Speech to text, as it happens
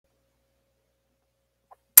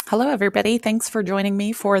Hello, everybody. Thanks for joining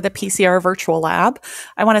me for the PCR Virtual Lab.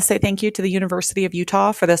 I want to say thank you to the University of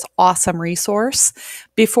Utah for this awesome resource.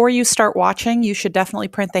 Before you start watching, you should definitely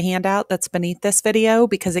print the handout that's beneath this video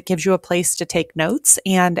because it gives you a place to take notes.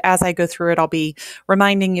 And as I go through it, I'll be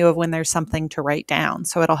reminding you of when there's something to write down.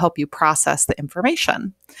 So it'll help you process the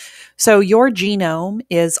information. So your genome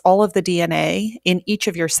is all of the DNA in each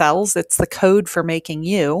of your cells. It's the code for making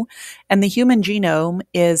you. And the human genome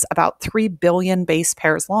is about 3 billion base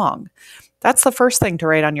pairs long. That's the first thing to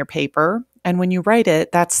write on your paper. And when you write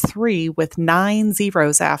it, that's 3 with 9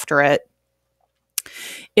 zeros after it.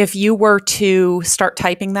 If you were to start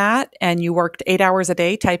typing that and you worked 8 hours a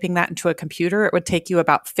day typing that into a computer, it would take you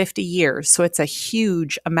about 50 years. So it's a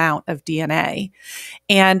huge amount of DNA.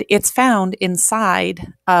 And it's found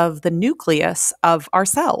inside of the nucleus of our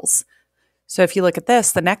cells. So if you look at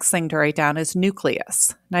this, the next thing to write down is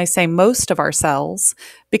nucleus. And I say most of our cells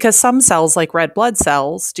because some cells, like red blood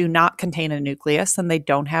cells, do not contain a nucleus and they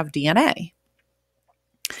don't have DNA.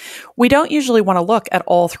 We don't usually want to look at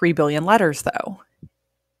all 3 billion letters, though.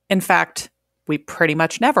 In fact, we pretty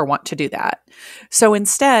much never want to do that. So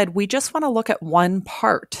instead, we just want to look at one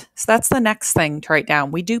part. So that's the next thing to write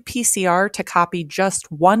down. We do PCR to copy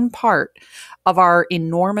just one part of our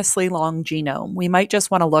enormously long genome. We might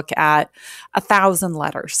just want to look at 1,000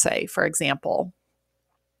 letters, say, for example.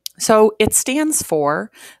 So it stands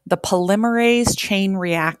for the polymerase chain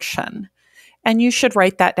reaction. And you should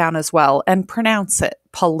write that down as well and pronounce it.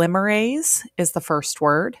 Polymerase is the first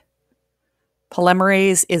word.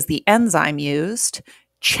 Polymerase is the enzyme used,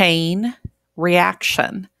 chain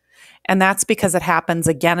reaction. And that's because it happens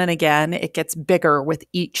again and again. It gets bigger with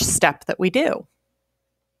each step that we do.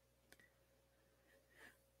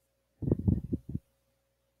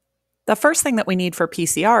 The first thing that we need for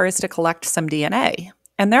PCR is to collect some DNA.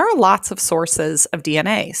 And there are lots of sources of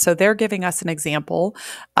DNA. So they're giving us an example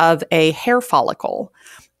of a hair follicle.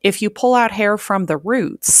 If you pull out hair from the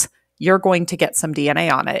roots, you're going to get some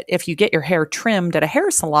DNA on it. If you get your hair trimmed at a hair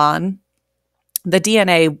salon, the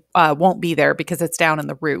DNA won't be there because it's down in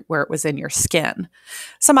the root where it was in your skin.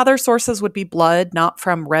 Some other sources would be blood, not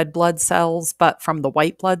from red blood cells, but from the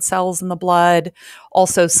white blood cells in the blood.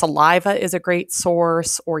 Also, saliva is a great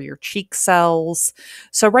source, or your cheek cells.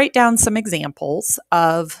 So write down some examples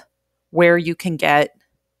of where you can get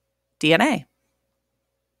DNA.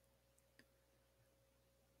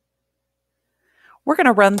 We're going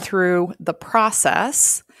to run through the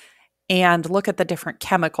process and look at the different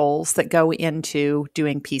chemicals that go into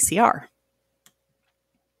doing PCR.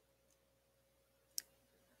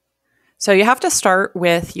 So you have to start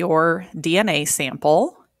with your DNA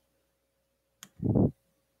sample.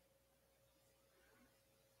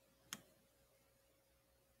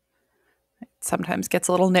 It sometimes gets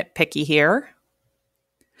a little nitpicky here.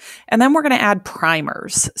 And then we're going to add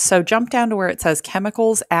primers. So jump down to where it says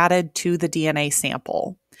chemicals added to the DNA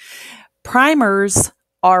sample. Primers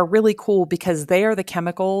are really cool because they are the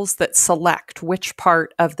chemicals that select which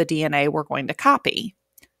part of the DNA we're going to copy.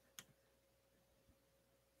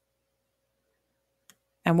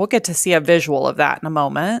 And we'll get to see a visual of that in a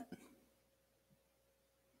moment.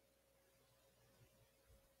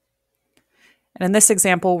 And in this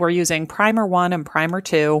example, we're using primer 1 and primer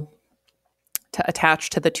 2 to attach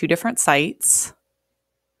to the 2 different sites.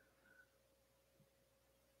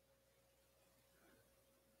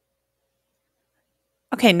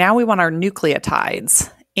 Okay, now we want our nucleotides.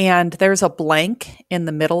 And there's a blank in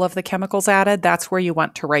the middle of the chemicals added. That's where you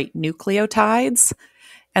want to write nucleotides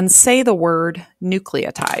and say the word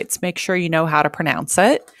nucleotides. Make sure you know how to pronounce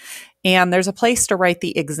it. And there's a place to write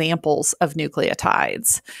the examples of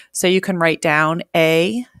nucleotides. So you can write down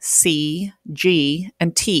A, C, G,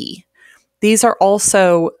 and T. These are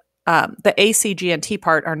also, the A, C, G, and T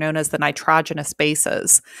part are known as the nitrogenous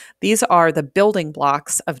bases. These are the building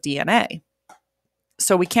blocks of DNA.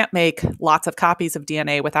 So we can't make lots of copies of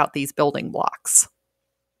DNA without these building blocks.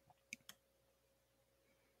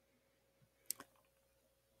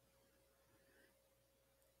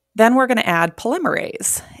 Then we're going to add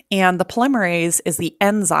polymerase. And the polymerase is the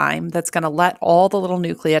enzyme that's going to let all the little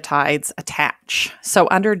nucleotides attach. So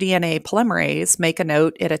under DNA polymerase, make a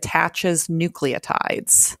note, it attaches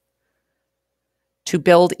nucleotides to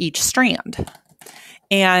build each strand.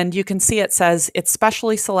 And you can see it says it's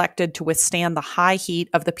specially selected to withstand the high heat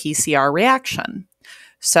of the PCR reaction.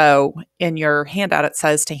 So in your handout, it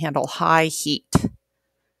says to handle high heat.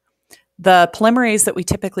 The polymerase that we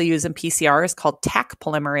typically use in PCR is called Taq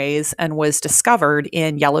polymerase and was discovered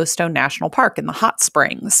in Yellowstone National Park in the hot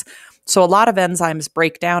springs. So a lot of enzymes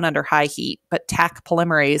break down under high heat, but Taq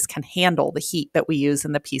polymerase can handle the heat that we use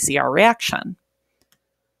in the PCR reaction.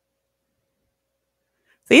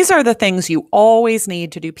 These are the things you always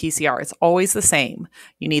need to do PCR. It's always the same.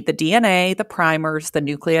 You need the DNA, the primers, the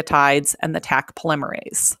nucleotides, and the Taq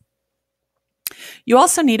polymerase. You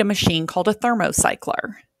also need a machine called a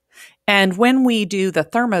thermocycler. And when we do the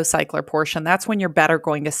thermocycler portion, that's when you're better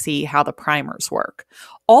going to see how the primers work.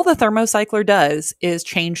 All the thermocycler does is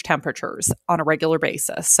change temperatures on a regular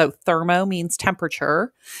basis. So thermo means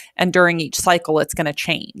temperature, and during each cycle, it's going to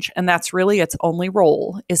change. And that's really its only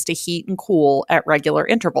role, is to heat and cool at regular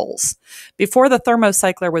intervals. Before the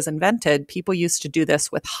thermocycler was invented, people used to do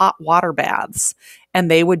this with hot water baths, and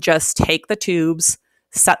they would just take the tubes,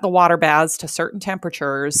 set the water baths to certain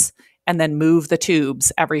temperatures, and then move the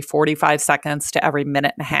tubes every 45 seconds to every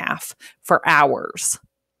minute and a half for hours.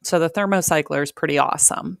 So the thermocycler is pretty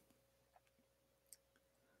awesome.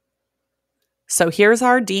 So here's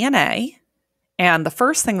our DNA. And the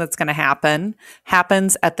first thing that's going to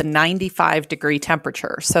happens at the 95-degree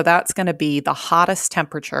temperature. So that's going to be the hottest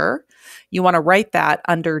temperature. You want to write that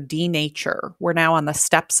under denature. We're now on the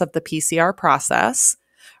steps of the PCR process.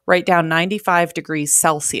 Write down 95 degrees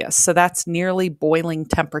Celsius. So that's nearly boiling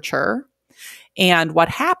temperature. And what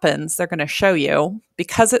happens, they're going to show you,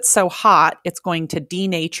 because it's so hot, it's going to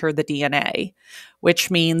denature the DNA, which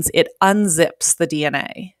means it unzips the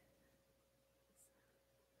DNA.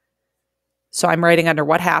 So I'm writing under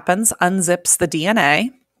what happens, unzips the DNA.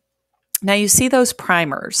 Now you see those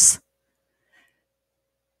primers.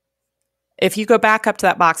 If you go back up to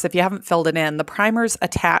that box, if you haven't filled it in, the primers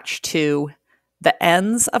attach to the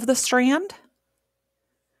ends of the strand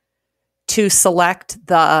to select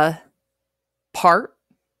the part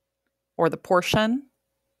or the portion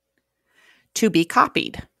to be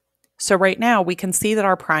copied. So right now we can see that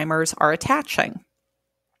our primers are attaching.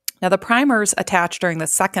 Now the primers attach during the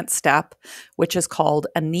second step, which is called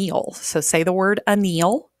anneal. So say the word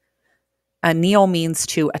anneal. Anneal means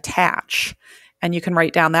to attach. And you can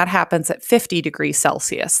write down that happens at 50 degrees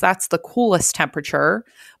Celsius. That's the coolest temperature,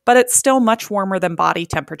 but it's still much warmer than body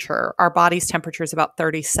temperature. Our body's temperature is about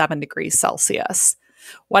 37 degrees Celsius.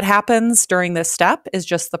 What happens during this step is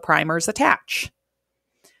just the primers attach.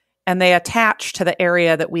 And they attach to the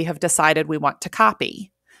area that we have decided we want to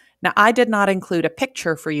copy. Now, I did not include a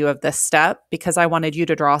picture for you of this step because I wanted you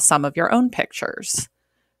to draw some of your own pictures.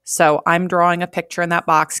 So I'm drawing a picture in that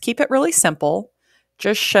box. Keep it really simple.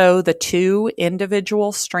 Just show the two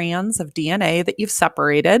individual strands of DNA that you've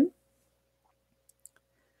separated.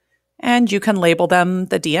 And you can label them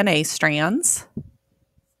the DNA strands.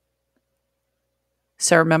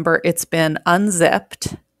 So remember, it's been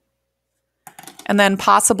unzipped. And then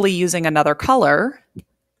possibly using another color,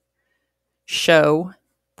 show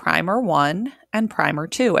primer 1 and primer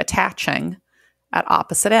 2 attaching at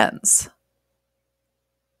opposite ends.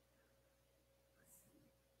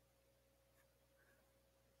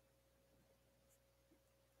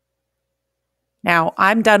 Now,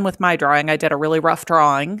 I'm done with my drawing. I did a really rough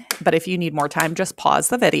drawing, but if you need more time, just pause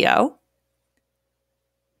the video.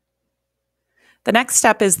 The next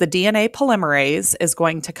step is the DNA polymerase is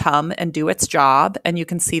going to come and do its job, and you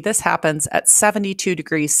can see this happens at 72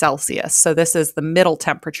 degrees Celsius. So this is the middle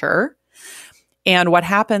temperature. And what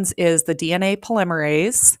happens is the DNA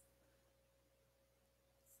polymerase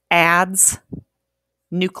adds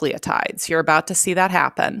nucleotides. You're about to see that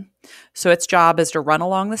happen. So its job is to run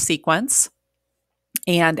along the sequence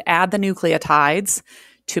and add the nucleotides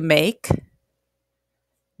to make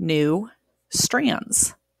new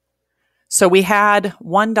strands. So we had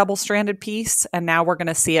one double-stranded piece, and now we're going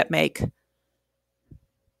to see it make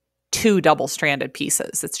two double-stranded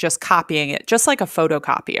pieces. It's just copying it, just like a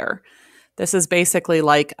photocopier. This is basically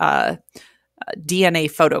like a DNA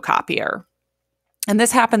photocopier. And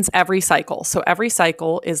this happens every cycle. So every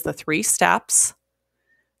cycle is the 3 steps,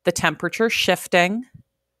 the temperature shifting.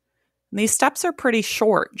 And these steps are pretty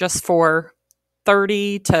short, just for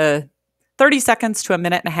 30 seconds to a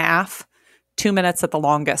minute and a half, 2 minutes at the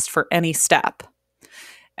longest for any step.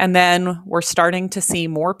 And then we're starting to see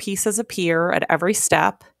more pieces appear at every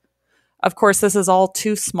step. Of course, this is all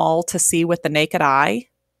too small to see with the naked eye,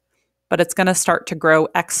 but it's going to start to grow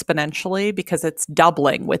exponentially because it's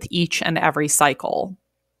doubling with each and every cycle.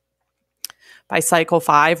 By cycle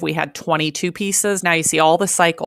 5, we had 22 pieces. Now you see all the cycles.